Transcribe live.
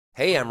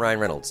Hey, I'm Ryan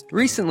Reynolds.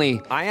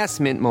 Recently, I asked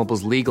Mint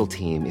Mobile's legal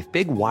team if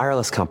big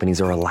wireless companies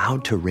are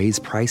allowed to raise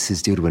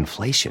prices due to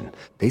inflation.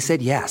 They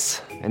said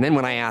yes. And then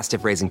when I asked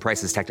if raising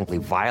prices technically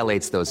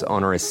violates those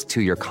onerous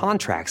two-year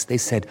contracts, they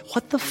said,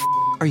 "What the f***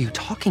 are you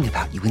talking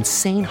about, you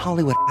insane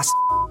Hollywood ass?"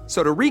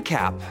 So to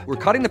recap, we're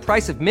cutting the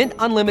price of Mint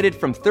Unlimited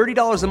from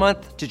 $30 a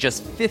month to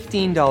just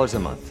 $15 a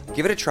month.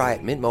 Give it a try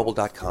at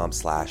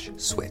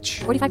mintmobile.com/switch.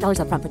 $45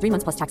 up front for 3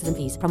 months plus taxes and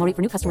fees. Promo rate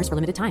for new customers for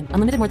limited time.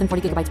 Unlimited more than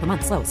 40 gigabytes per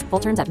month. Slows full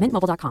terms at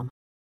mintmobile.com.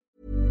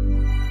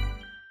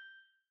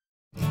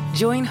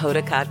 Join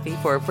Hoda Kotb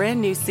for a brand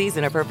new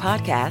season of her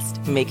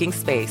podcast, Making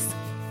Space.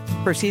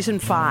 For season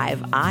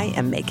 5, I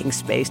am making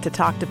space to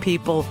talk to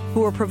people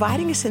who are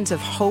providing a sense of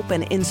hope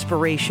and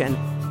inspiration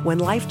when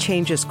life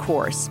changes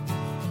course.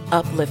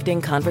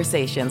 Uplifting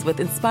conversations with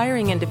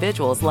inspiring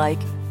individuals like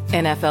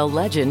NFL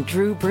legend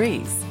Drew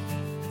Brees,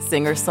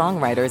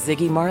 singer-songwriter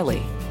Ziggy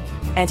Marley,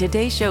 and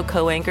Today Show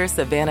co-anchor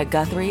Savannah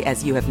Guthrie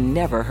as you have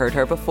never heard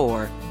her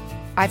before.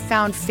 I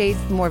found faith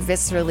more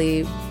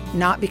viscerally,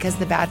 not because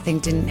the bad thing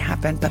didn't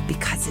happen, but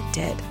because it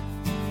did.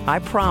 I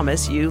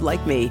promise you,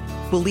 like me,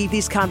 will leave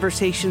these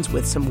conversations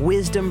with some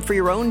wisdom for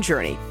your own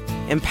journey,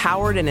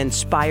 empowered and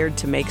inspired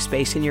to make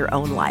space in your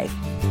own life.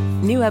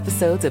 New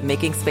episodes of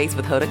Making Space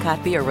with Hoda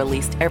Kotb are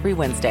released every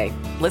Wednesday.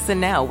 Listen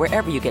now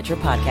wherever you get your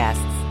podcasts.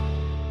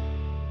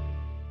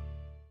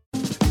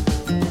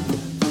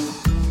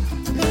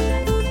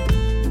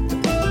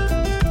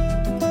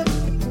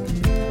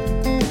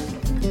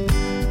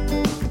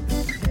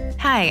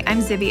 Hi,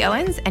 I'm Zibby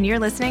Owens, and you're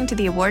listening to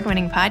the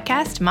award-winning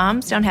podcast,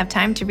 Moms Don't Have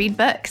Time to Read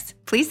Books.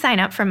 Please sign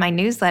up for my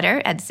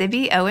newsletter at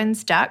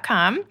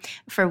zibbyowens.com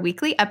for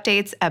weekly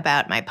updates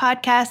about my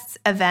podcasts,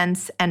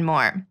 events, and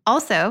more.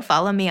 Also,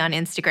 follow me on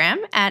Instagram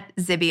at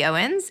Zibby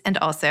Owens and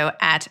also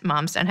at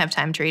Moms Don't Have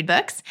Time to Read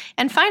Books.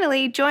 And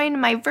finally,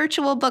 join my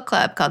virtual book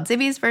club called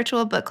Zibby's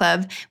Virtual Book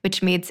Club,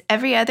 which meets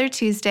every other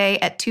Tuesday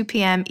at 2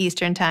 p.m.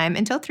 Eastern Time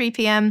until 3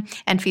 p.m.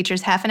 and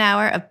features half an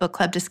hour of book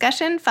club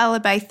discussion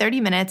followed by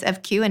 30 minutes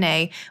of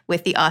Q&A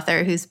with the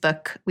author whose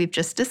book we've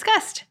just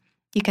discussed.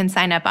 You can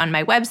sign up on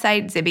my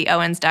website,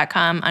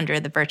 zibbyowens.com, under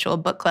the Virtual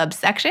Book Club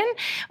section,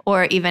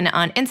 or even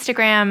on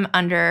Instagram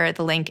under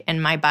the link in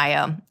my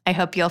bio. I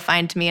hope you'll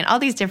find me in all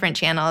these different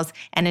channels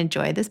and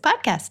enjoy this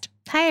podcast.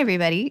 Hi,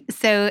 everybody.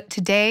 So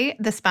today,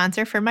 the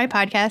sponsor for my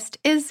podcast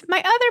is my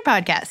other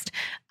podcast.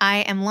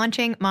 I am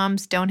launching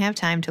Moms Don't Have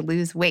Time to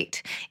Lose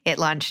Weight. It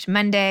launched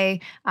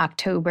Monday,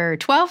 October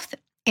 12th.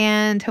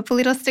 And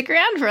hopefully it'll stick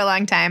around for a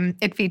long time.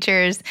 It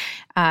features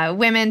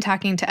women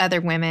talking to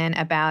other women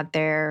about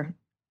their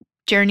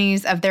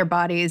journeys of their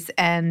bodies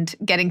and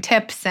getting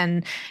tips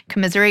and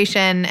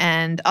commiseration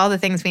and all the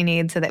things we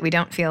need so that we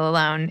don't feel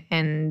alone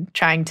in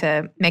trying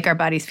to make our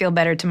bodies feel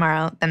better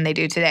tomorrow than they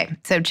do today.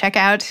 So check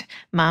out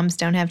Moms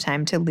Don't Have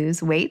Time to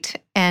Lose Weight.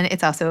 And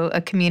it's also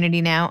a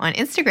community now on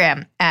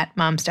Instagram at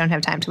Moms Don't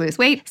Have Time to Lose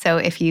Weight. So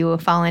if you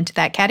fall into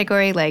that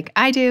category like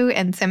I do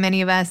and so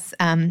many of us,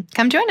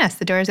 come join us.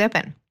 The door is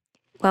open.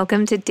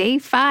 Welcome to day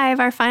 5,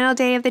 our final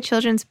day of the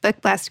children's book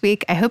last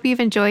week. I hope you've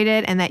enjoyed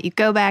it and that you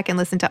go back and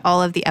listen to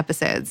all of the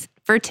episodes.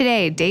 For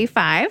today, day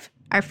 5,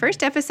 our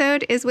first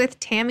episode is with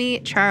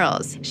Tammy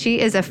Charles. She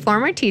is a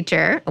former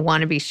teacher, a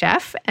wannabe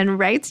chef, and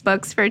writes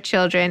books for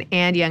children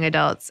and young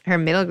adults. Her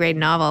middle grade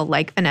novel,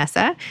 Like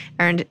Vanessa,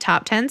 earned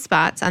top 10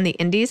 spots on the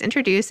Indies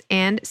Introduce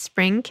and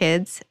Spring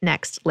Kids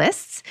Next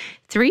lists,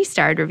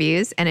 3-starred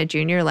reviews, and a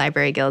Junior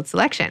Library Guild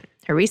selection.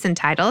 Her recent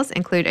titles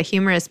include a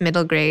humorous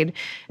middle grade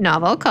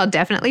novel called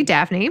Definitely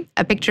Daphne,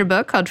 a picture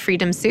book called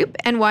Freedom Soup,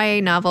 and YA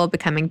novel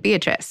Becoming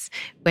Beatrice.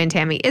 When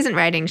Tammy isn't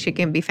writing, she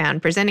can be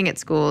found presenting at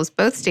schools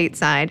both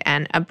stateside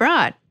and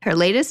abroad. Her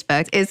latest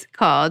book is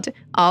called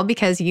All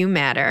Because You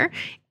Matter,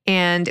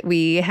 and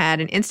we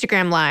had an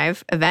Instagram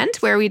Live event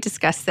where we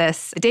discussed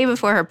this a day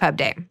before her pub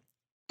day.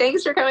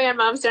 Thanks for coming on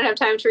Moms Don't Have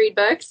Time to Read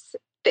Books,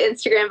 the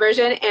Instagram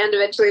version, and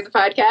eventually the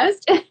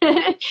podcast.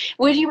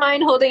 Would you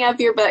mind holding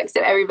up your book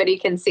so everybody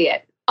can see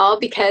it? All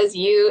Because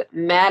You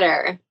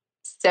Matter.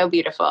 So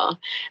beautiful.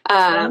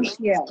 Thank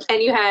you.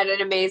 And you had an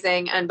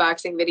amazing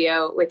unboxing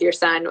video with your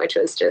son, which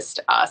was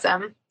just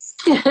awesome.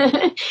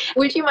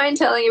 Would you mind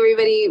telling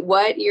everybody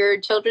what your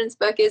children's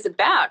book is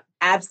about?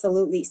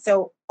 Absolutely.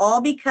 So All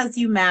Because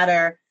You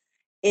Matter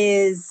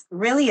is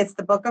really, it's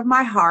the book of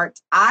my heart.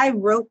 I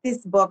wrote this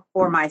book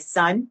for my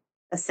son,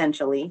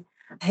 essentially.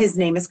 His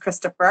name is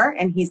Christopher,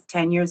 and he's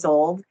 10 years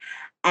old.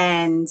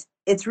 And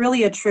it's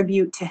really a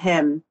tribute to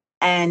him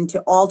and to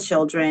all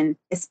children,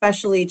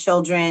 especially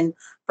children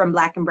from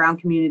Black and Brown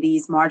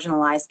communities,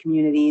 marginalized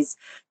communities,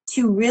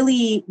 to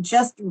really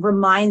just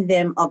remind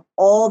them of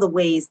all the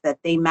ways that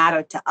they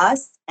matter to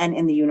us and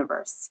in the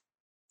universe.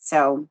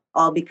 So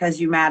All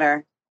Because You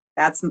Matter.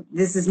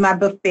 This is my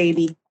book,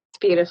 baby.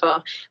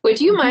 Beautiful.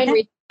 Would you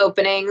mind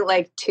opening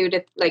like 2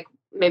 to like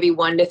maybe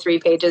 1 to 3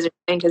 pages or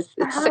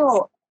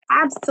something?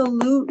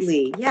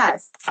 Absolutely.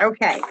 Yes.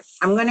 Okay.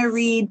 I'm going to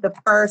read the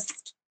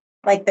first,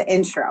 like the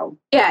intro.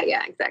 Yeah,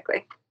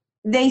 exactly.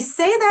 They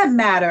say that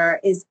matter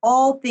is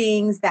all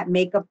things that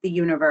make up the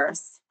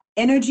universe.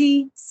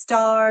 Energy,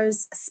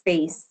 stars,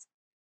 space.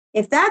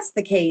 If that's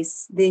the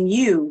case, then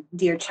you,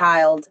 dear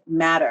child,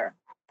 matter.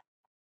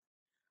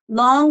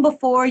 Long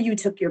before you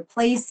took your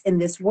place in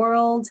this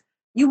world,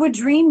 you were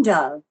dreamed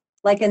of,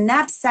 like a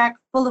knapsack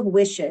full of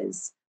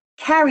wishes,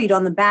 carried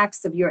on the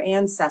backs of your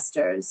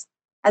ancestors,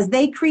 as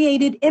they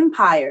created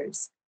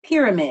empires,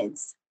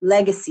 pyramids,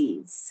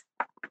 legacies.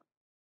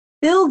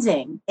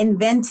 Building,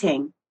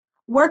 inventing,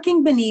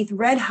 working beneath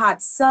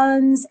red-hot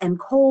suns and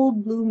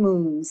cold blue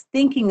moons,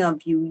 thinking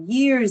of you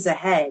years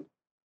ahead,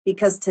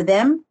 because to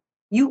them,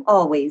 you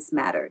always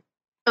mattered.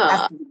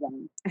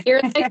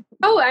 You're like,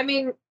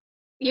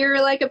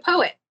 you're like a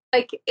poet.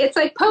 Like, it's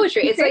like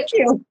poetry. It's Thank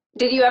you.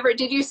 Did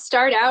you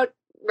start out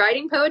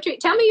writing poetry?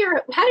 Tell me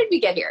how did we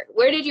get here?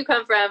 Where did you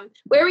come from?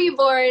 Where were you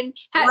born?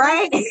 How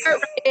did you start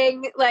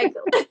writing? Like,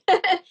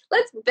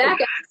 let's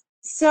back up.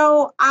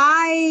 So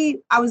I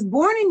was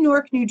born in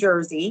Newark, New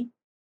Jersey.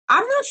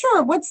 I'm not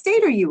sure. What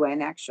state are you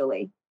in,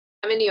 actually?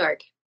 I'm in New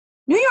York.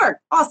 New York.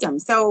 Awesome.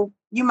 So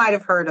you might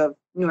have heard of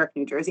Newark,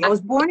 New Jersey. I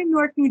was born in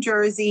Newark, New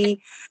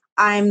Jersey.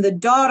 I'm the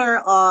daughter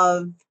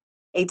of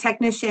a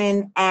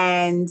technician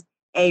and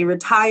a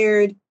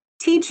retired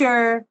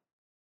teacher,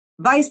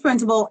 vice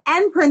principal,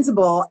 and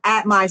principal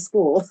at my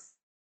school.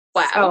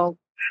 Wow. So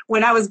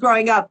when I was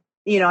growing up,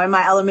 in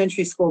my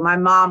elementary school, my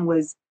mom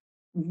was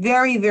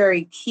very,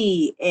 very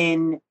key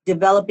in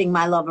developing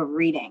my love of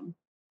reading.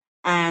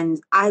 And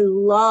I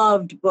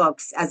loved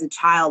books as a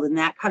child, and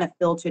that kind of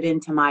filtered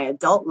into my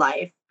adult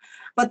life.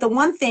 But the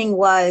one thing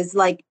was,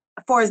 like,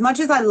 for as much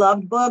as I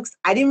loved books,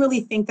 I didn't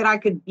really think that I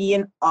could be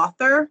an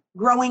author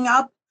growing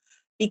up,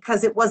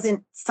 because it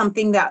wasn't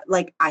something that,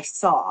 like, I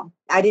saw.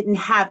 I didn't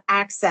have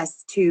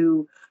access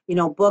to,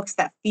 books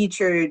that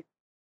featured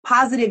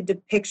positive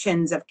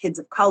depictions of kids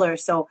of color.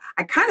 So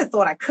I kind of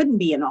thought I couldn't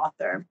be an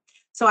author.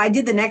 So I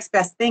did the next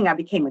best thing. I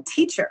became a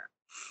teacher.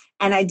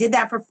 And I did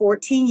that for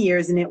 14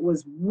 years, and it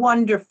was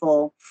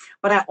wonderful.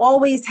 But I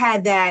always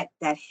had that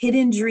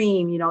hidden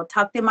dream,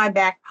 tucked in my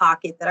back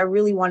pocket, that I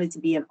really wanted to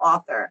be an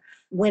author.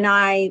 When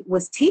I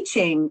was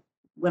teaching,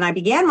 when I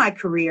began my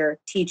career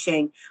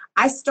teaching,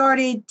 I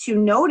started to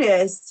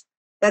notice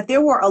that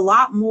there were a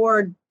lot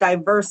more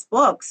diverse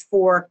books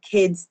for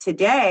kids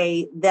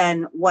today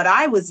than what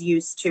I was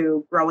used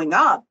to growing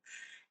up.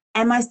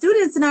 And my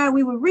students and I,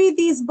 we would read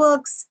these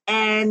books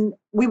and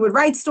we would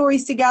write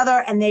stories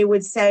together, and they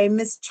would say,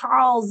 Miss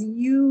Charles,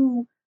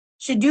 you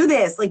should do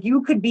this. Like,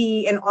 you could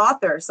be an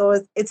author.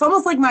 So it's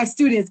almost like my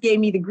students gave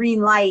me the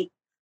green light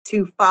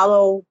to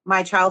follow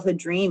my childhood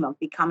dream of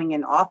becoming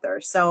an author.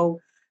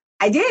 So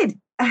I did.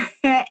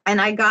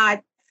 And I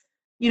got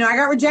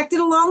rejected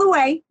along the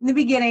way in the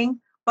beginning,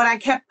 but I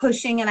kept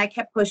pushing and I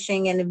kept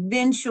pushing. And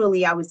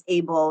eventually I was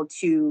able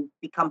to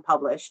become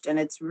published. And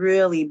it's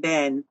really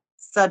been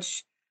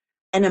such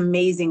an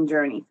amazing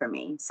journey for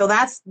me. So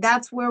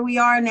that's where we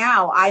are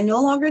now. I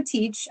no longer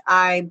teach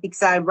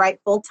because I write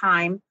full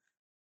time,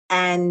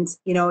 and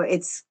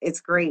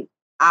it's great.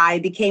 I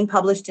became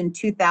published in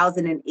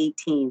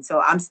 2018,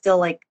 so I'm still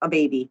like a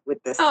baby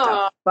with this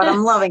stuff, but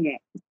I'm loving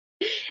it.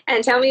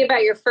 And tell me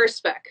about your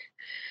first book.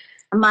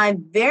 My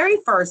very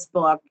first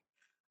book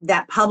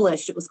that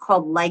published, it was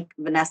called Like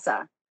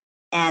Vanessa,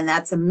 and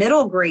that's a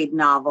middle grade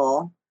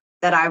novel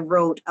that I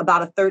wrote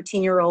about a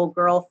 13-year-old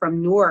girl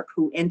from Newark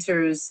who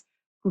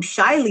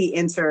shyly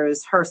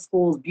enters her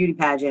school's beauty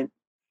pageant,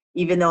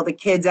 even though the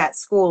kids at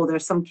school,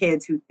 there's some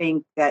kids who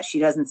think that she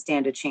doesn't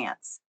stand a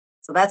chance.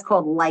 So that's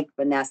called Like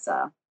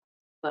Vanessa.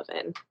 Love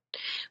it.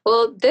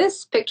 Well,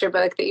 this picture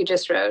book that you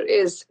just wrote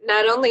is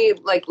not only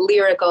like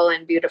lyrical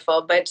and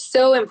beautiful, but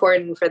so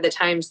important for the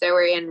times that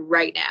we're in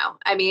right now.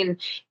 I mean,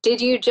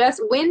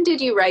 when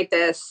did you write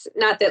this?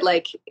 Not that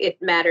like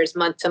it matters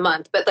month to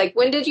month, but like,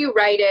 when did you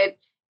write it?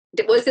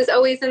 Was this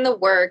always in the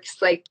works?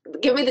 Like,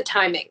 give me the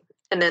timing.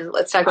 And then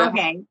let's talk about.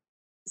 Okay.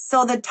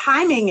 So the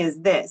timing is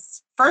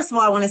this. First of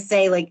all, I want to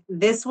say, like,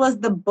 this was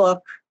the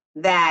book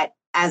that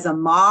as a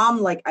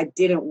mom, like, I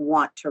didn't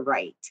want to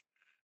write,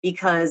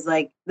 because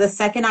like the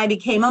second I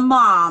became a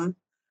mom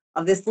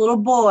of this little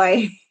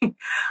boy,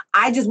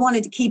 I just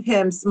wanted to keep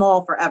him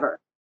small forever.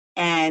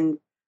 And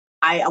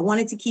I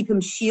wanted to keep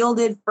him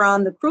shielded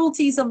from the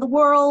cruelties of the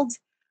world,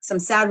 some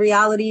sad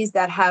realities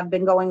that have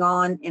been going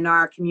on in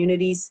our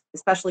communities,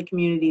 especially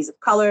communities of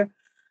color.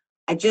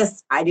 I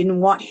didn't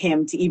want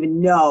him to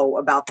even know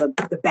about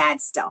the bad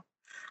stuff.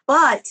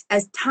 But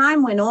as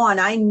time went on,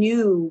 I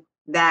knew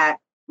that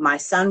my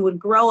son would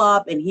grow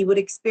up and he would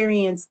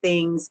experience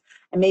things,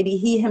 and maybe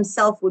he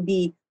himself would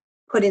be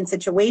put in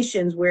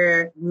situations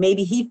where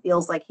maybe he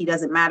feels like he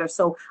doesn't matter.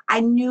 So I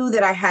knew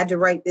that I had to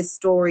write this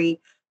story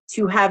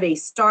to have a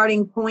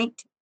starting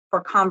point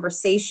for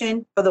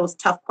conversation for those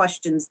tough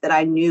questions that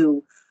I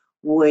knew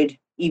would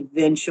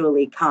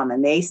eventually come.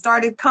 And they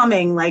started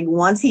coming, like,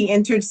 once he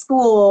entered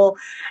school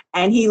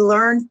and he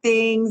learned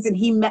things and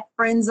he met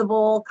friends of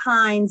all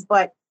kinds.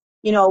 But,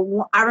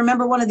 I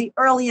remember one of the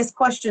earliest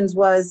questions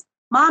was,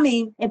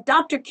 Mommy, if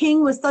Dr.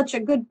 King was such a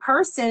good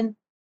person,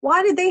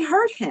 why did they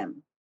hurt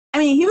him? I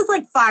mean, he was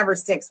like 5 or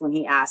 6 when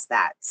he asked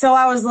that. So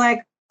I was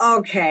like,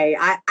 okay,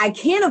 I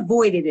can't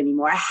avoid it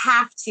anymore. I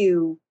have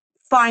to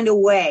find a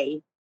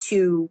way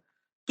to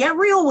get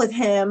real with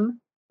him,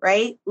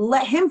 right?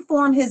 Let him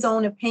form his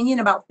own opinion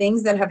about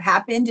things that have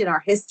happened in our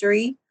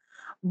history,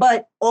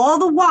 but all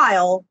the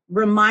while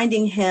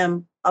reminding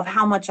him of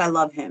how much I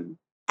love him.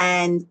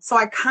 And so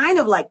I kind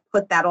of like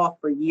put that off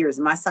for years.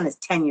 My son is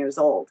 10 years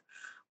old.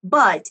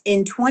 But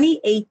in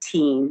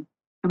 2018,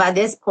 by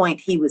this point,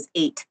 he was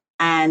 8.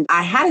 And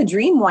I had a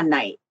dream one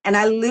night, and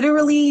I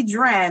literally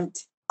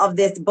dreamt of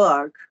this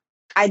book.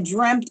 I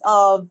dreamt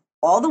of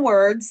all the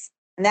words,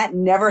 and that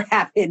never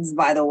happens,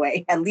 by the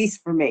way, at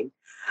least for me.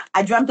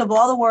 I dreamt of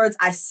all the words.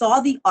 I saw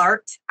the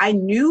art. I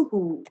knew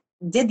who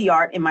did the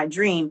art in my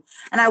dream.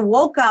 And I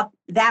woke up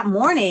that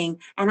morning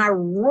and I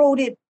wrote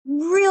it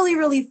really,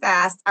 really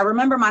fast. I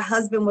remember my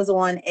husband was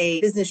on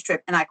a business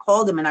trip and I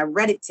called him and I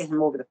read it to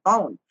him over the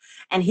phone.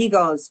 And he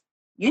goes,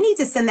 "You need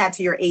to send that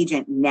to your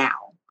agent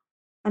now."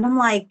 And I'm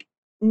like,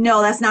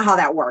 no, that's not how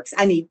that works.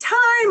 I need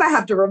time. I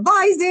have to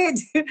revise it.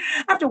 I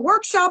have to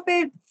workshop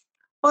it.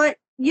 But,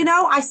 you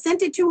know, I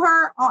sent it to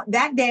her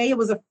that day. It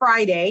was a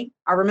Friday.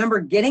 I remember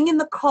getting in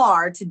the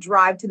car to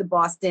drive to the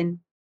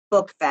Boston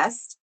Book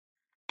Fest.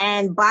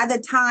 And by the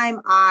time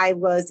I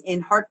was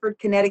in Hartford,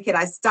 Connecticut,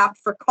 I stopped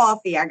for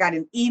coffee. I got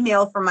an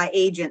email from my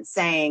agent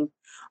saying,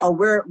 "Oh,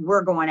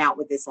 we're going out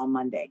with this on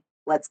Monday.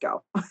 Let's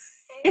go."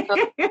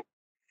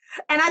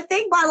 And I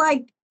think by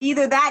like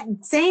either that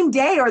same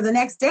day or the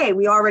next day,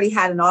 we already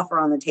had an offer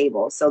on the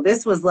table. So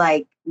this was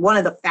like one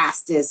of the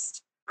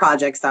fastest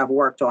projects I've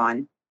worked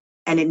on.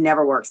 And it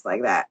never works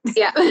like that.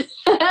 Yeah.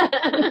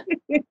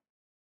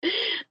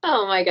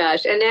 Oh my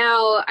gosh. And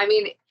now, I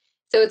mean,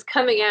 so it's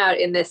coming out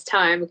in this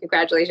time.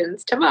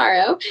 Congratulations,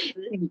 tomorrow.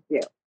 Thank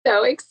you.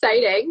 So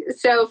exciting.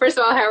 So first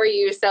of all, how are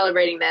you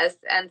celebrating this?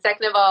 And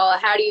second of all,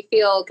 how do you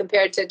feel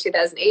compared to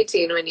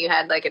 2018 when you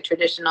had like a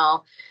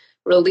traditional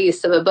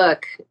release of a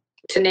book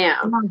to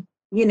now?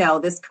 You know,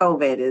 this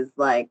COVID is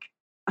like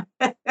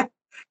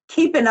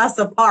keeping us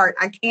apart.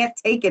 I can't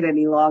take it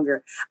any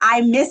longer.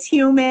 I miss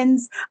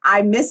humans.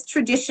 I miss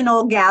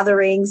traditional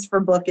gatherings for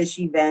bookish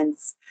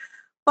events.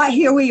 But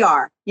here we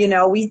are. You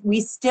know,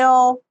 we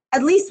still,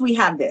 at least we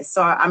have this.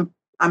 So I'm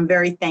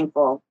very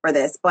thankful for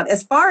this. But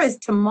as far as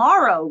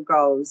tomorrow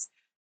goes,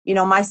 you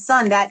know, my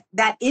son, that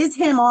is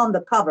him on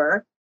the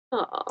cover.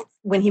 Oh.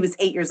 When he was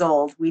 8 years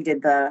old, we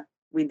did the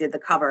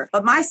cover.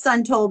 But my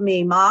son told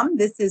me, "Mom,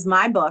 this is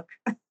my book."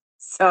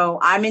 So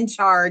I'm in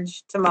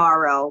charge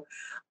tomorrow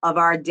of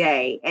our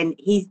day. And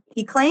he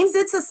claims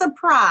it's a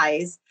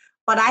surprise,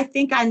 but I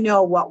think I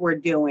know what we're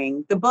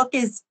doing. The book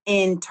is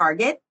in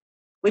Target,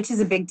 which is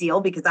a big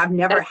deal because I've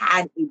never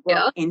had a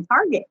book in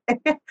Target.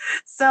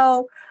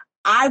 So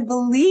I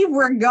believe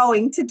we're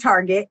going to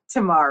Target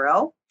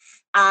tomorrow.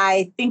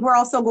 I think we're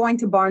also going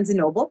to Barnes &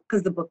 Noble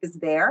because the book is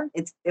there.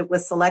 It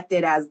was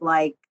selected as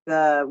like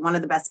one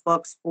of the best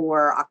books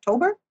for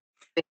October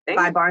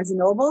by Barnes &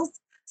 Noble.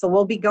 So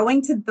we'll be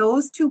going to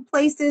those two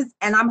places,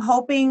 and I'm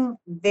hoping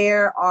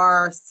there's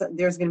going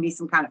to be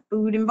some kind of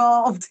food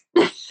involved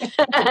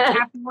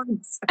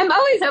afterwards. I'm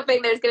always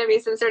hoping there's going to be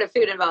some sort of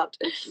food involved.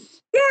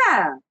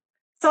 Yeah.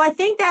 So I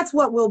think that's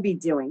what we'll be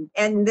doing.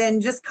 And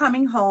then just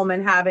coming home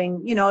and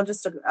having, you know,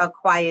 just a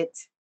quiet,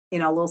 you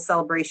know, little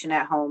celebration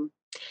at home.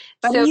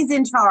 But so, he's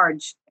in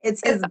charge. It's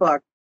his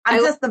book.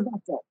 I'm just the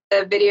vessel.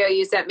 The video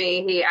you sent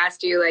me, he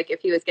asked you like if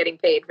he was getting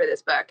paid for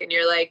this book. And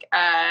you're like,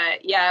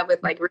 yeah,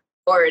 with like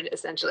reward,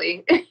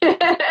 essentially.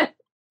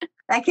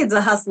 That kid's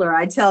a hustler,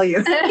 I tell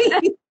you.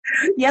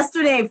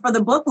 Yesterday for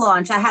the book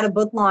launch, I had a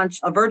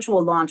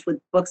virtual launch with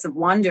Books of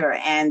Wonder.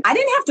 And I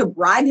didn't have to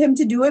bribe him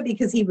to do it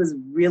because he was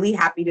really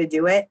happy to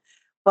do it.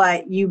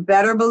 But you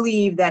better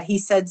believe that he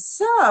said,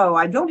 "So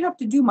I don't have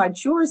to do my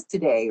chores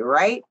today,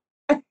 right?"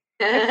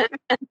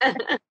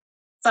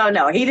 So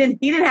no, he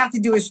didn't have to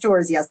do his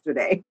chores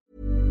yesterday.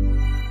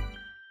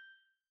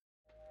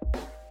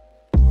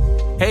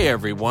 Hey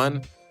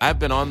everyone, I've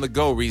been on the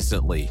go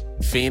recently.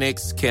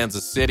 Phoenix,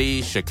 Kansas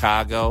City,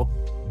 Chicago.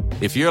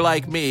 If you're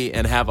like me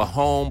and have a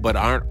home but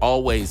aren't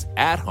always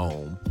at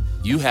home,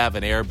 you have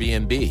an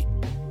Airbnb.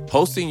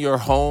 Hosting your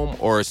home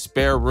or a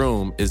spare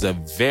room is a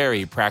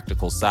very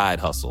practical side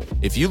hustle.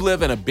 If you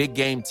live in a big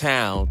game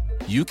town,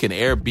 you can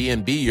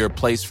Airbnb your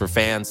place for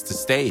fans to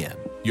stay in.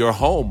 Your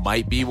home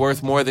might be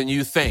worth more than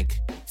you think.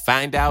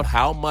 Find out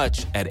how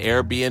much at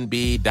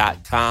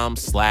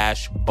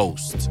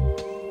airbnb.com/host.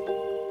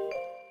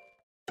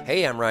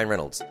 Hey, I'm Ryan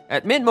Reynolds.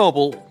 At Mint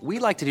Mobile, we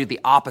like to do the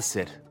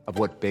opposite of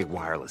what Big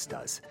Wireless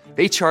does.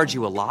 They charge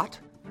you a lot,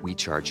 we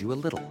charge you a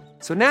little.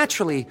 So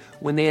naturally,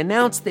 when they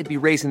announced they'd be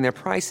raising their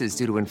prices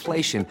due to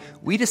inflation,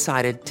 we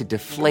decided to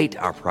deflate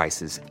our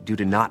prices due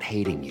to not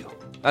hating you.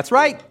 That's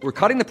right. We're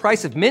cutting the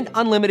price of Mint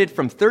Unlimited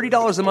from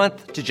 $30 a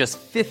month to just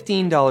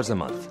 $15 a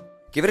month.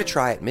 Give it a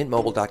try at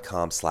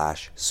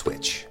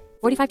mintmobile.com/switch.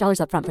 $45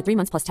 up front for 3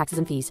 months plus taxes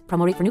and fees.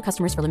 Promo rate for new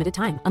customers for limited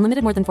time.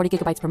 Unlimited more than 40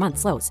 gigabytes per month.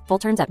 Slows full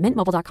terms at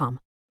mintmobile.com.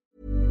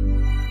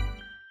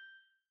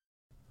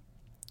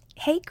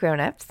 Hey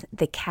grown-ups,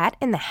 the Cat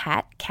in the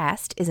Hat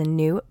cast is a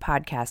new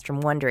podcast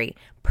from Wondery,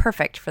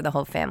 perfect for the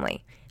whole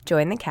family.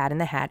 Join the Cat in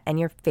the Hat and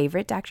your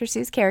favorite Dr.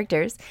 Seuss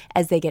characters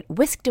as they get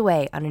whisked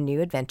away on a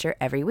new adventure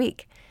every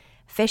week.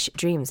 Fish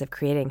dreams of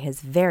creating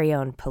his very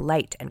own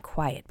polite and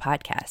quiet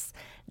podcasts.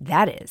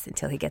 That is,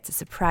 until he gets a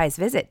surprise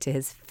visit to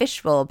his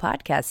Fishbowl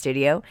podcast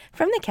studio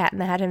from the Cat in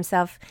the Hat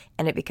himself,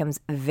 and it becomes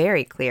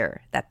very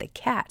clear that the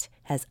cat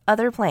has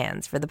other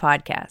plans for the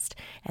podcast,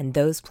 and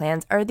those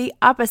plans are the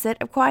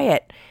opposite of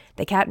quiet.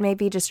 The cat may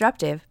be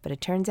disruptive, but it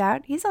turns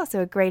out he's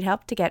also a great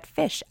help to get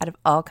Fish out of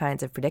all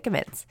kinds of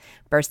predicaments.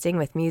 Bursting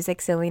with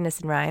music, silliness,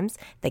 and rhymes,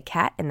 the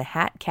Cat in the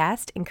Hat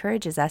cast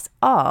encourages us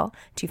all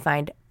to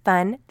find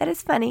fun that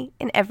is funny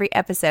in every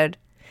episode.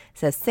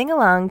 So sing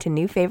along to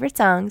new favorite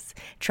songs,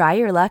 try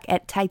your luck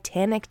at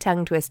Titanic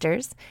tongue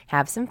twisters,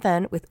 have some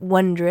fun with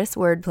wondrous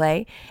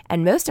wordplay,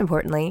 and most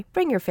importantly,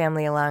 bring your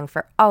family along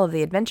for all of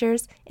the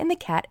adventures in the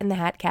Cat in the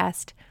Hat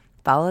cast.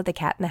 Follow the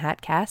Cat in the Hat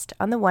cast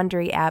on the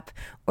Wondery app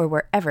or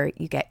wherever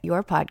you get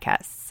your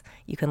podcasts.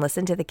 You can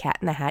listen to the Cat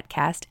in the Hat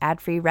cast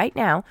ad-free right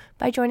now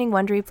by joining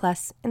Wondery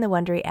Plus in the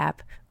Wondery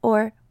app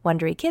or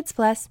Wondery Kids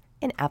Plus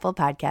in Apple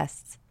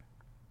Podcasts.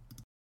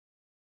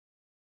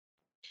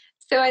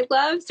 So I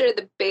love sort of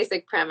the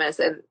basic premise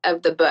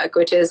of the book,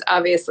 which is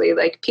obviously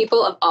like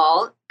people of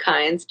all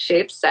kinds,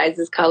 shapes,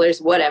 sizes,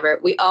 colors, whatever,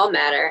 we all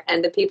matter.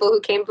 And the people who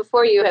came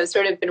before you have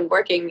sort of been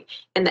working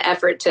in the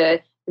effort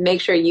to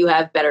make sure you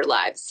have better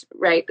lives,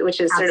 right?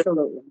 Which is sort of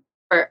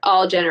for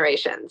all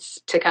generations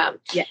to come.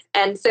 Yes.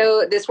 And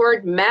so this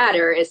word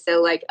matter is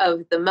so like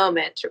of the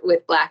moment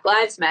with Black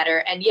Lives Matter.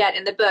 And yet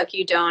in the book,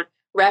 you don't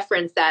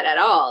reference that at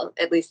all,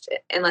 at least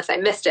unless I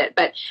missed it,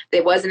 but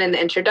it wasn't in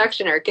the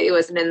introduction or it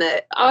wasn't in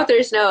the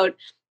author's note.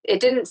 It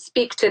didn't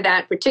speak to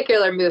that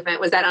particular movement.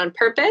 Was that on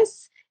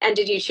purpose? And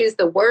did you choose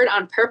the word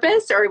on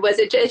purpose, or was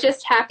it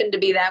just happened to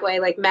be that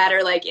way, like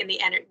matter, like in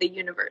the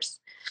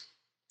universe?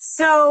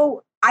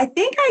 So I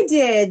think I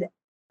did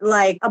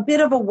like a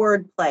bit of a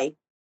word play.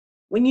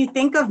 When you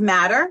think of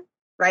matter,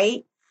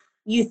 right,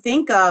 you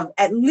think of,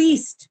 at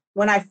least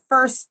when I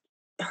first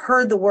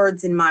heard the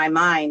words in my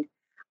mind,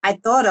 I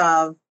thought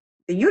of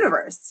the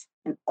universe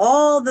and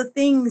all the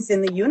things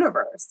in the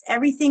universe,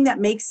 everything that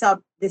makes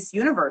up this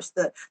universe,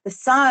 the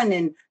sun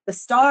and the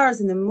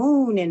stars and the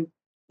moon and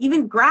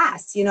even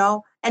grass, you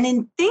know. And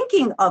in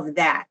thinking of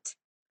that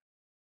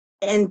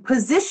and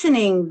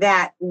positioning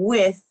that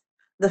with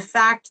the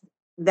fact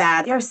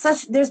that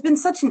there's been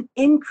such an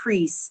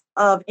increase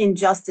of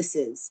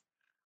injustices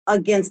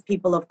against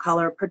people of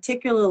color,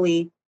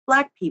 particularly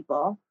Black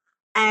people.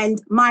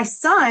 And my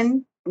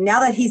son,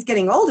 now that he's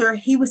getting older,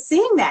 he was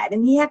seeing that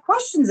and he had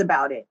questions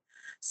about it.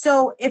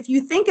 So if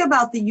you think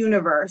about the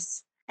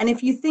universe and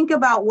if you think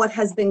about what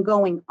has been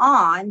going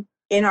on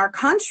in our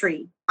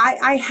country,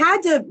 I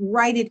had to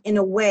write it in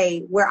a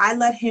way where I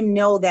let him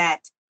know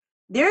that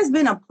there's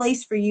been a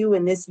place for you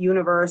in this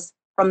universe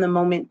from the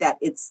moment that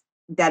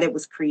it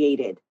was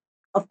created.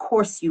 Of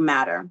course you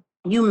matter.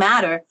 You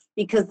matter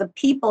because the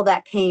people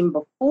that came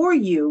before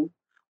you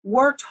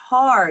worked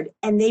hard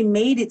and they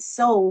made it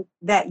so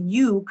that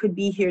you could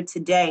be here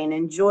today and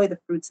enjoy the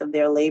fruits of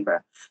their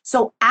labor.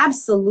 So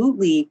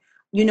absolutely,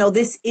 you know,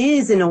 this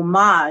is an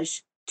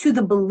homage to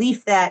the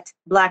belief that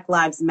Black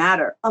lives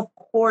matter. Of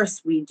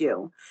course we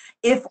do.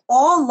 If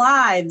all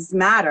lives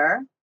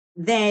matter,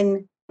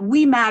 then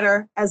we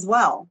matter as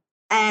well.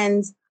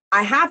 And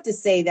I have to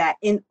say that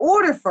in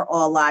order for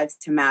all lives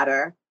to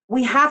matter,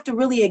 we have to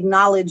really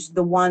acknowledge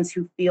the ones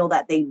who feel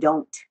that they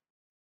don't.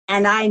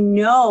 And I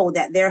know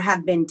that there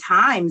have been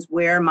times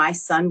where my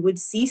son would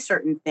see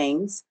certain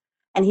things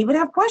and he would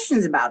have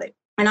questions about it.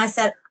 And I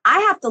said, I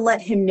have to let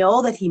him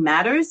know that he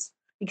matters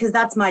because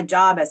that's my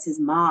job as his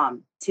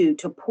mom, to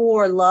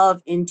pour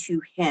love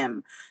into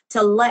him,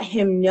 to let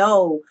him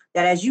know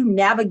that as you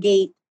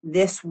navigate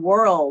this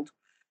world,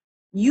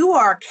 you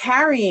are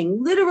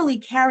literally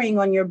carrying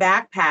on your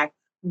backpack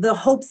the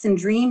hopes and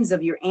dreams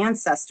of your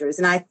ancestors.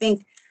 And I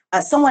think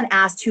someone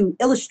asked who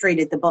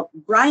illustrated the book.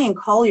 Brian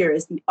Collier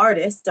is the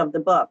artist of the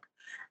book.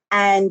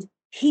 And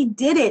he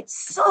did it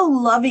so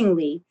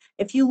lovingly.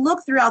 If you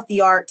look throughout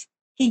the art,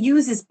 he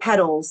uses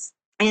petals,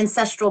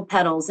 ancestral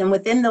petals. And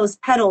within those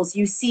petals,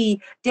 you see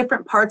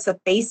different parts of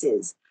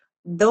faces.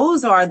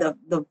 Those are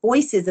the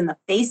voices and the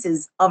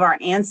faces of our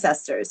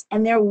ancestors.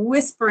 And they're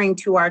whispering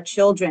to our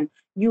children,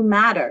 you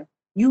matter.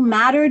 You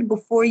mattered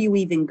before you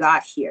even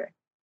got here.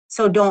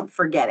 So don't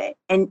forget it.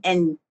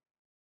 And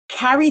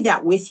carry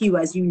that with you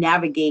as you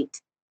navigate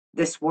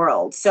this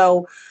world.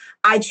 So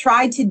I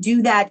tried to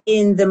do that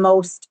in the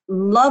most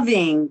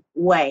loving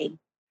way.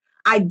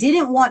 I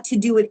didn't want to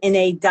do it in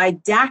a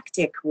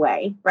didactic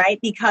way, right?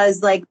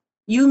 Because like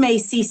you may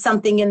see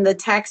something in the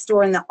text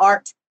or in the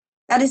art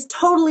that is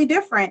totally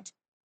different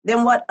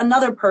than what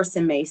another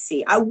person may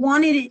see. I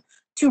wanted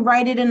to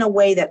write it in a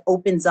way that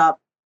opens up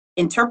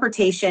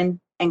interpretation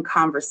and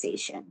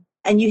conversation.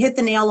 And you hit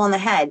the nail on the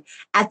head.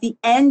 At the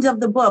end of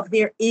the book,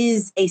 there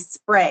is a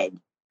spread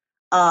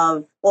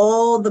of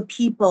all the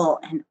people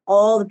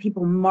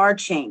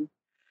marching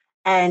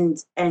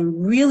and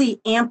really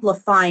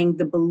amplifying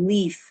the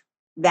belief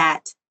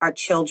that our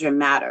children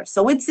matter.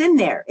 So it's in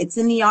there. It's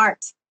in the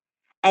art.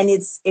 And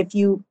if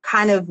you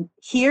kind of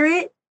hear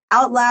it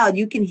out loud,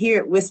 you can hear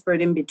it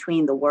whispered in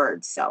between the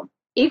words. So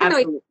even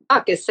absolutely. though you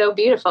talk is so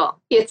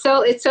beautiful. It's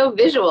so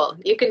visual.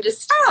 You can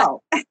just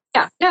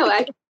yeah. No,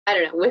 I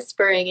don't know,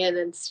 whispering in,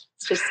 and it's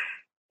just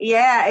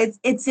yeah,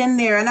 it's in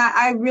there, and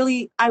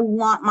I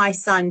want my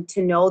son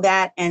to know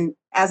that. And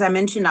as I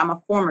mentioned, I'm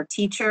a former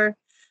teacher,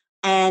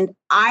 and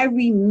I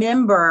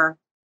remember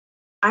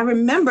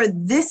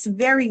this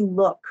very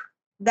look.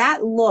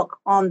 That look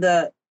on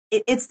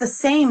it's the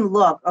same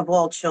look of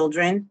all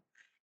children.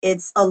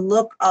 It's a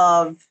look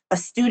of a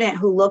student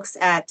who looks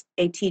at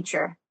a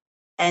teacher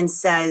and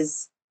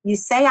says, "You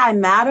say I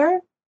matter?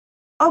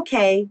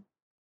 Okay,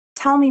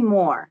 tell me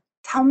more.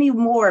 Tell me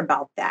more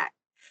about that."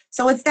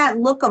 So it's that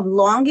look of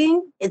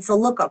longing. It's a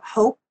look of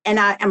hope. And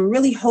I am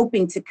really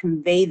hoping to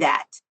convey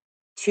that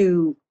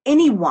to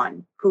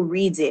anyone who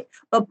reads it,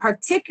 but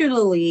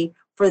particularly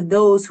for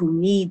those who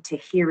need to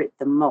hear it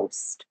the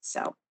most.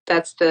 So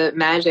that's the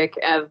magic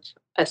of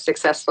a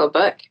successful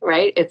book,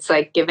 right? It's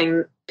like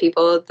giving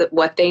people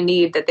what they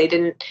need that they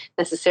didn't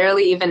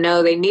necessarily even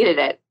know they needed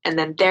it. And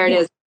then there it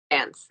is,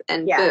 hands,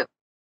 and boom,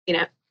 you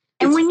know.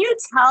 And when you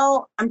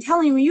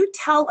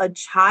tell a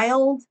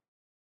child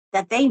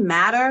that they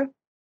matter,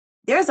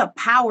 there's a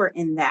power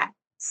in that.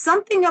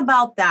 Something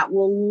about that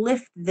will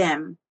lift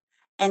them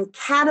and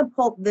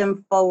catapult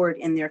them forward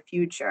in their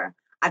future.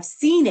 I've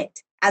seen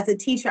it as a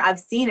teacher. I've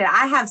seen it.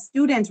 I have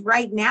students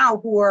right now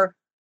who are,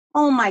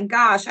 oh my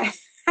gosh, I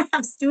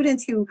have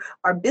students who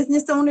are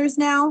business owners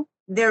now.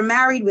 They're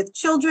married with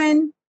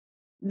children.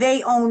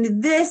 They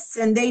own this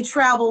and they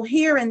travel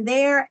here and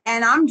there.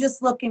 And I'm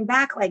just looking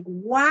back like,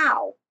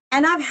 wow.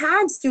 And I've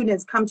had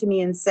students come to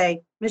me and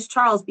say, "Miss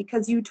Charles,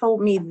 because you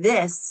told me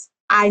this,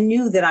 I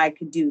knew that I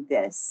could do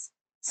this."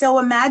 So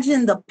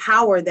imagine the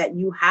power that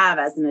you have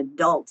as an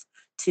adult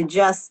to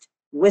just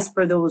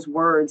whisper those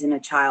words in a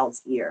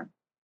child's ear.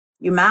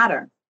 You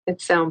matter.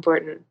 It's so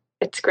important.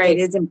 It's great.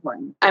 It is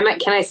important.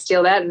 Can I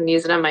steal that and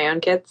use it on my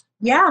own kids?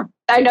 Yeah.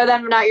 I know that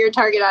I'm not your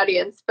target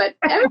audience, but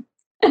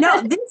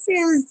no, this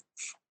is,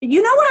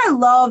 you know what I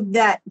love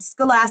that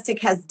Scholastic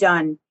has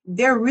done?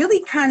 They're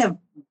really kind of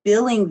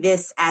billing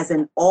this as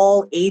an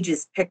all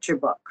ages picture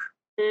book.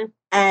 Mm.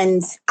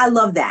 And I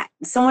love that.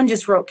 Someone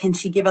just wrote, "Can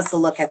she give us a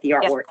look at the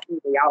artwork?"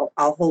 Yeah.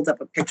 I'll hold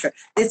up a picture.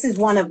 This is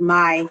one of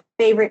my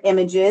favorite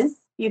images.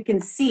 You can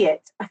see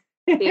it.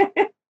 Yeah.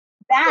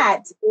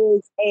 That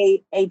is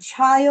a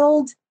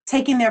child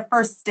taking their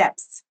first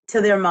steps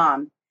to their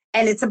mom.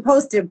 And it's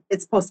supposed to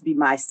be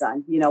my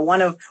son. You know,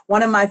 one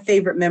of my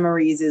favorite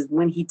memories is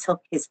when he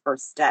took his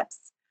first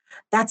steps.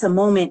 That's a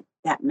moment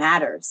that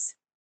matters,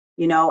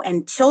 you know,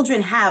 and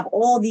children have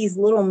all these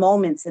little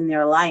moments in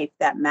their life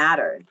that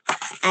matter.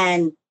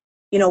 And,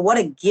 you know, what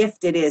a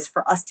gift it is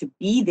for us to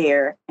be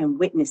there and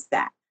witness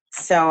that.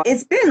 So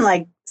it's been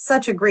like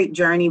such a great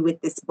journey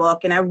with this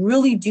book. And I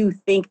really do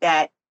think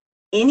that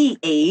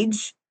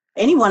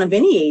anyone of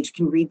any age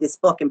can read this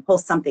book and pull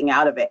something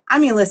out of it. I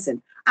mean,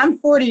 listen, I'm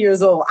 40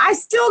 years old. I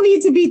still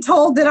need to be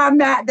told that I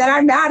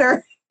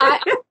matter. When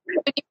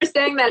you were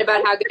saying that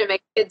about how good it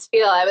makes kids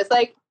feel, I was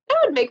like, that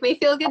would make me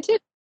feel good too.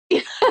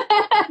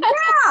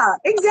 Yeah,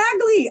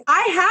 exactly.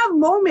 I have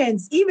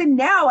moments even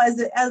now as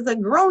a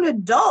grown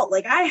adult.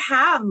 Like I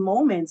have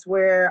moments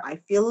where I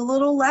feel a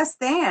little less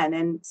than.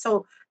 And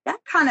so that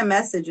kind of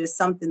message is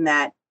something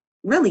that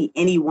really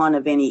anyone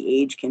of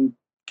any age can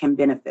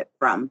benefit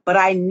from. But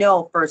I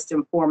know first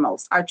and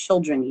foremost, our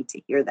children need to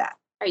hear that.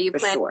 Are you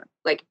planning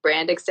like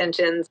brand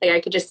extensions? Like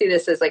I could just see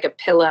this as like a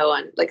pillow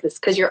on like this,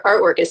 because your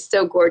artwork is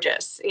so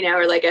gorgeous, you know,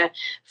 or like a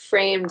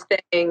framed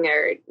thing,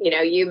 or, you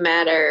know, you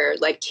matter,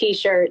 like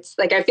T-shirts.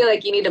 Like I feel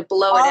like you need to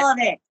blow all of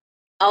it.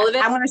 All of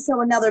it. I want to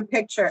show another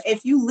picture.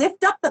 If you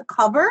lift up the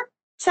cover,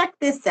 check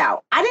this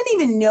out. I didn't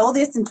even know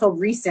this until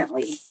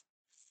recently,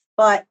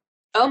 but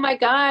oh my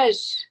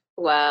gosh.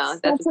 Wow.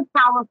 That's a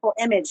powerful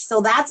image.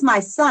 So that's my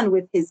son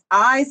with his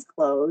eyes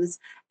closed.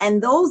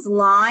 And those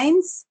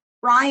lines,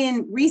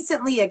 Brian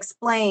recently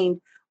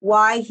explained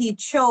why he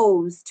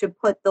chose to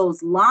put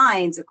those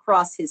lines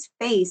across his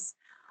face.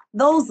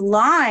 Those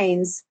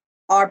lines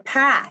are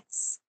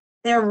paths.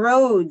 They're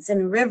roads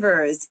and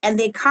rivers, and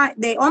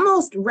they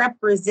almost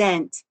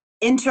represent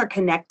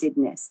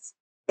interconnectedness,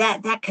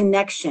 that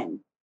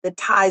connection, the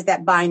ties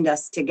that bind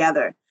us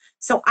together.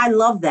 So I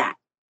love that.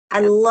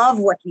 I love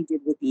what he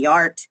did with the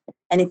art.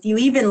 And if you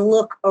even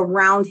look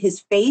around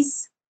his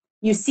face,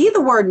 you see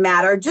the word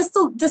matter, just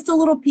a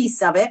little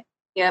piece of it.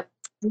 Yep.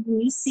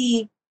 And you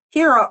see,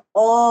 here are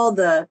all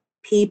the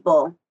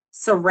people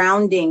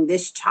surrounding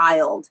this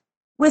child,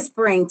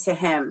 whispering to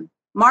him,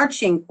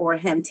 marching for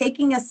him,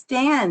 taking a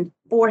stand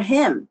for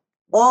him,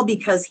 all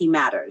because he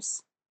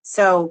matters.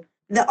 So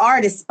the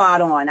art is spot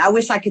on. I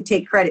wish I could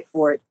take credit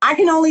for it. I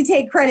can only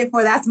take credit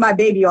for that's my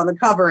baby on the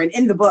cover and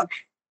in the book.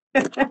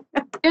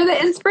 You're the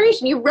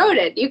inspiration. You wrote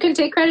it. You can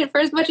take credit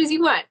for as much as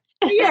you want.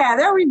 Yeah,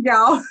 there we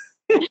go.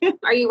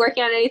 Are you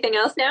working on anything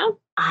else now?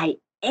 I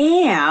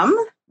am.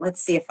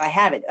 Let's see if I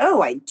have it.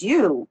 Oh, I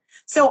do.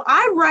 So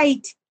I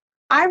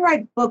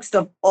write books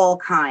of all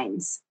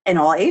kinds and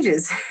all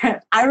ages.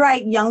 I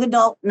write young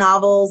adult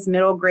novels,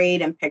 middle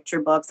grade, and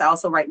picture books. I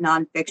also write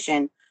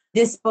nonfiction.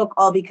 This book,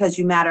 All Because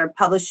You Matter,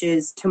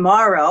 publishes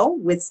tomorrow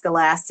with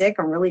Scholastic.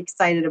 I'm really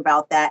excited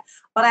about that.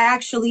 But I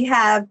actually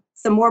have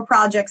some more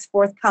projects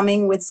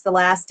forthcoming with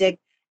Scholastic.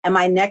 And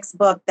my next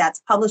book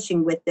that's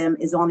publishing with them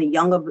is on the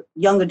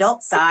young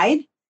adult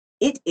side.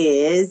 This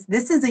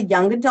is a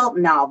young adult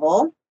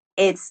novel.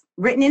 It's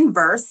written in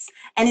verse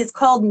and it's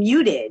called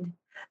Muted.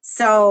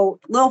 So,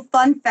 little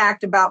fun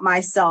fact about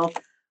myself.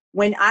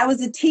 When I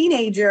was a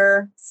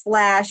teenager /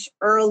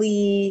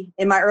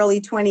 in my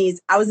early 20s,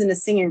 I was in a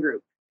singing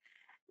group.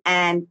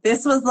 And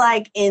this was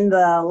like in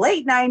the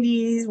late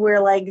 90s where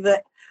like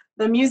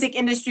the music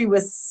industry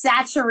was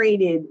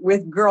saturated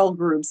with girl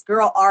groups,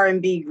 girl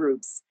R&B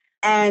groups.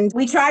 And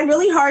we tried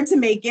really hard to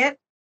make it.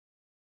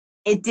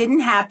 It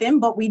didn't happen,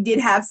 but we did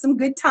have some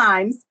good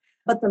times.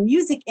 But the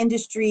music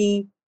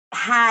industry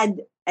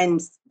had and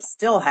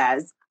still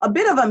has a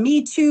bit of a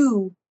Me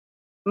Too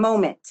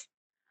moment.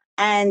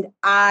 And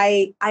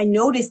I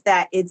noticed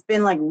that it's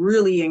been like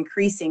really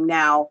increasing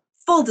now.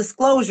 Full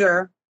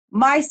disclosure,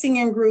 my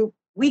singing group,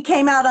 we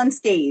came out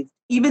unscathed,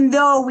 even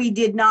though we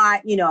did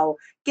not,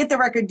 get the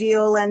record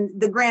deal and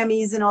the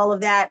Grammys and all of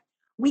that.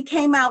 We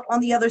came out on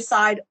the other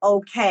side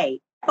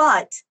okay.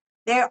 But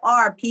there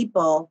are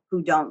people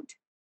who don't.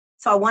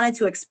 So I wanted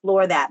to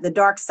explore that, the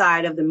dark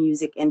side of the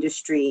music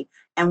industry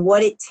and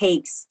what it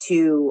takes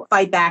to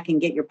fight back and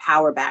get your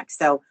power back.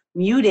 So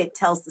Muted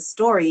tells the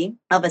story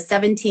of a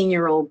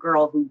 17-year-old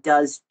girl who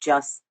does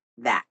just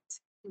that.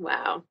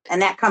 Wow.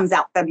 And that comes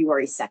out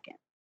February 2nd.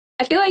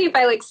 I feel like if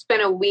I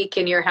spent a week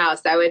in your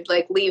house, I would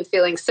leave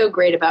feeling so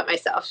great about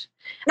myself.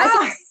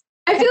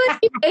 I feel like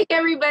you make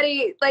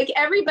everybody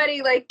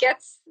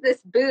gets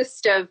this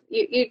boost of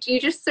you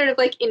just sort of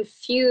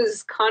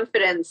infuse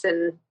confidence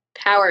and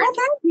power. Oh,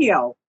 thank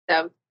you.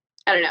 So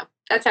I don't know.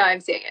 That's how I'm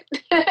seeing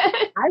it.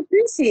 I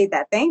appreciate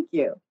that. Thank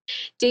you.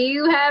 Do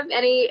you have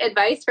any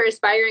advice for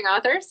aspiring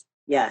authors?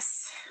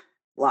 Yes,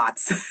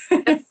 lots.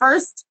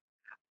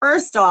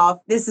 First off,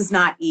 this is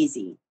not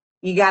easy.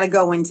 You got to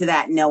go into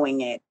that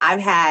knowing it. I've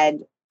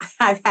had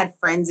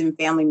friends and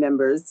family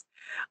members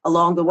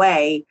along the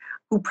way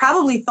who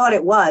probably thought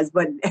it was,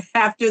 but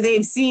after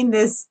they've seen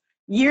this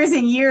years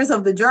and years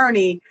of the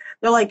journey,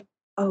 they're like,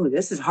 oh,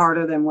 this is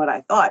harder than what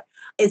I thought.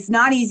 It's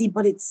not easy,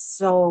 but it's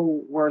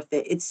so worth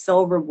it. It's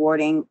so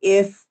rewarding.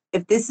 If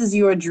this is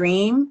your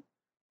dream,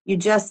 you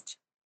just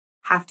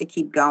have to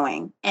keep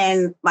going.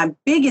 And my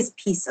biggest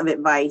piece of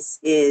advice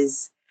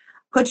is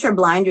put your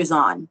blinders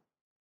on,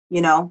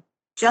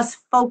 just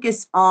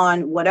focus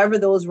on whatever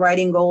those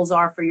writing goals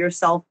are for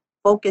yourself.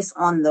 Focus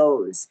on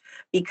those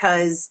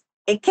because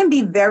it can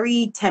be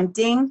very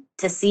tempting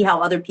to see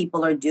how other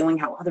people are doing,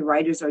 how other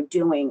writers are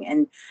doing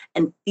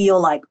and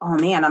feel like, oh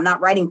man, I'm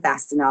not writing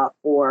fast enough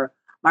or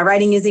my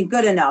writing isn't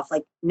good enough.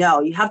 No,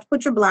 you have to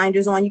put your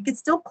blinders on. You can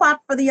still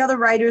clap for the other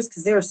writers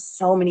because there are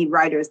so many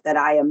writers that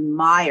I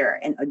admire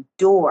and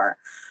adore.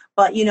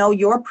 But,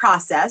 your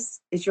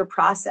process is your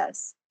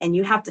process. And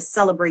you have to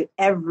celebrate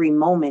every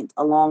moment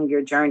along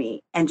your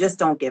journey and just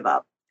don't give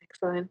up.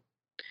 Excellent.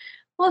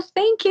 Well,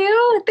 thank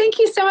you. Thank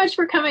you so much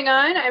for coming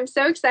on. I'm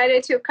so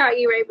excited to have caught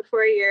you right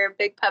before your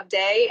big pub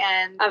day.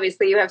 And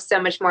obviously you have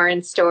so much more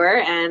in store.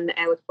 And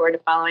I look forward to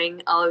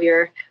following all of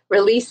your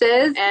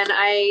releases. And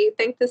I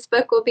think this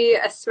book will be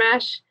a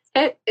smash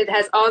hit. It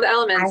has all the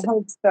elements. I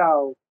hope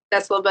so.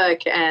 Successful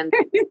book and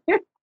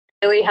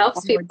really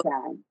helps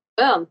people.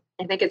 Well,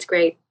 I think it's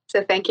great.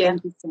 So thank you.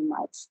 Thank you so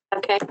much.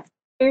 Okay.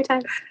 For your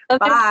time.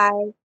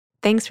 Bye.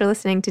 Thanks for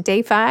listening to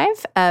Day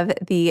 5 of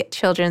the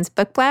Children's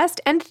Book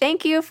Blast. And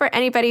thank you for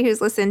anybody who's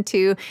listened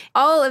to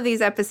all of these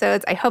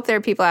episodes. I hope there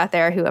are people out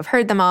there who have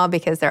heard them all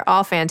because they're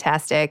all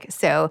fantastic.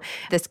 So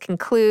this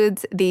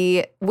concludes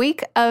the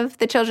week of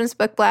the Children's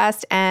Book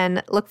Blast,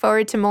 and look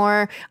forward to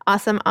more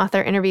awesome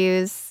author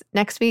interviews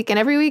next week and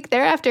every week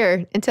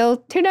thereafter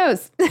until who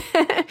knows.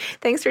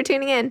 Thanks for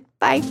tuning in.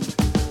 Bye.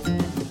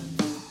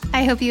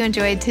 I hope you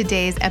enjoyed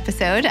today's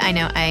episode. I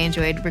know I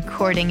enjoyed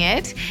recording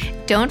it.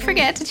 Don't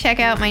forget to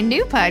check out my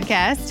new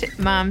podcast,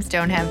 Moms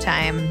Don't Have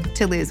Time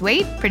to Lose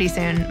Weight. Pretty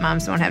soon,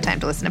 moms won't have time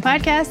to listen to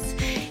podcasts.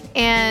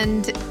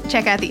 And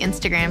check out the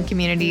Instagram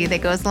community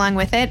that goes along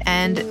with it.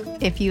 And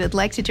if you would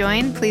like to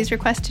join, please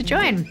request to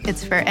join.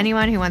 It's for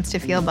anyone who wants to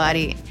feel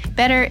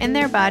better in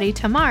their body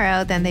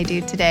tomorrow than they do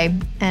today.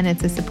 And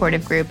it's a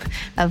supportive group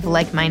of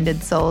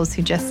like-minded souls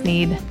who just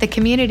need the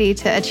community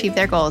to achieve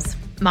their goals.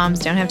 Moms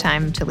Don't Have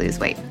Time to Lose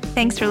Weight.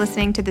 Thanks for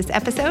listening to this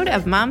episode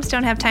of Moms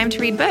Don't Have Time to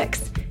Read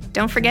Books.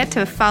 Don't forget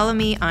to follow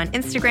me on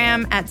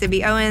Instagram at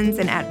Zibby Owens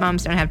and at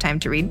Moms Don't Have Time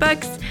to Read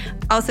Books.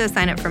 Also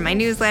sign up for my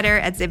newsletter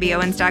at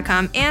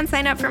zibbyowens.com and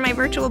sign up for my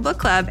virtual book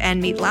club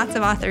and meet lots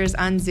of authors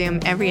on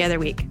Zoom every other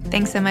week.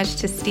 Thanks so much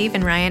to Steve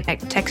and Ryan at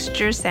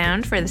Texture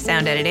Sound for the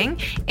sound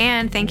editing.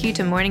 And thank you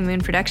to Morning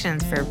Moon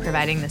Productions for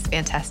providing this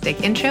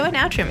fantastic intro and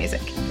outro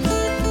music.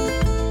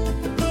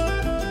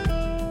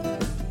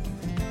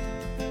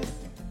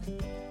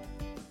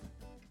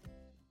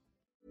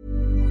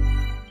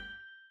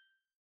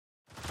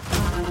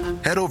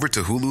 Head over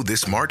to Hulu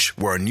this March,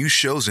 where our new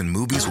shows and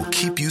movies will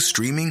keep you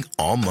streaming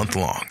all month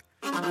long.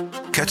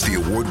 Catch the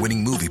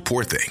award-winning movie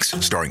Poor Things,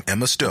 starring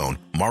Emma Stone,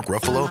 Mark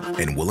Ruffalo,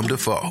 and Willem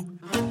Dafoe.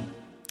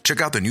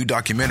 Check out the new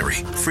documentary,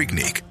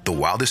 Freaknik, The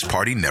Wildest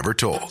Party Never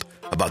Told,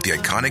 about the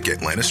iconic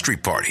Atlanta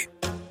Street Party.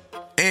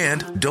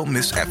 And don't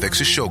miss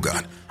FX's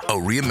Shogun, a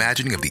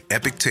reimagining of the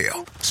epic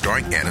tale,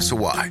 starring Anna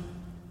Sawai.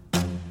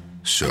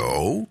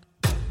 So,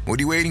 what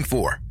are you waiting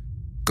for?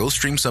 Go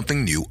stream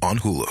something new on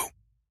Hulu.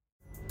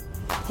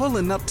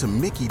 Pulling up to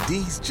Mickey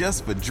D's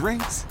just for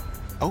drinks?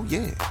 Oh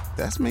yeah,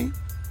 that's me.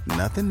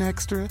 Nothing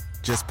extra,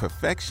 just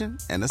perfection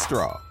and a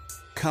straw.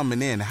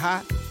 Coming in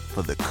hot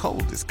for the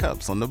coldest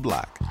cups on the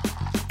block.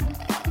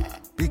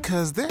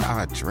 Because there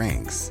are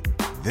drinks.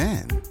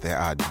 Then there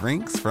are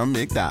drinks from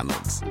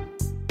McDonald's.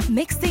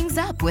 Mix things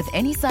up with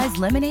any size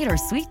lemonade or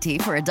sweet tea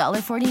for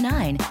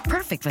 $1.49.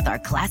 Perfect with our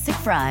classic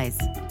fries.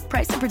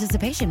 Price and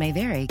participation may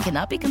vary.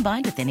 Cannot be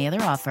combined with any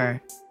other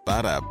offer.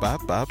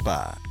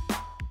 Ba-da-ba-ba-ba.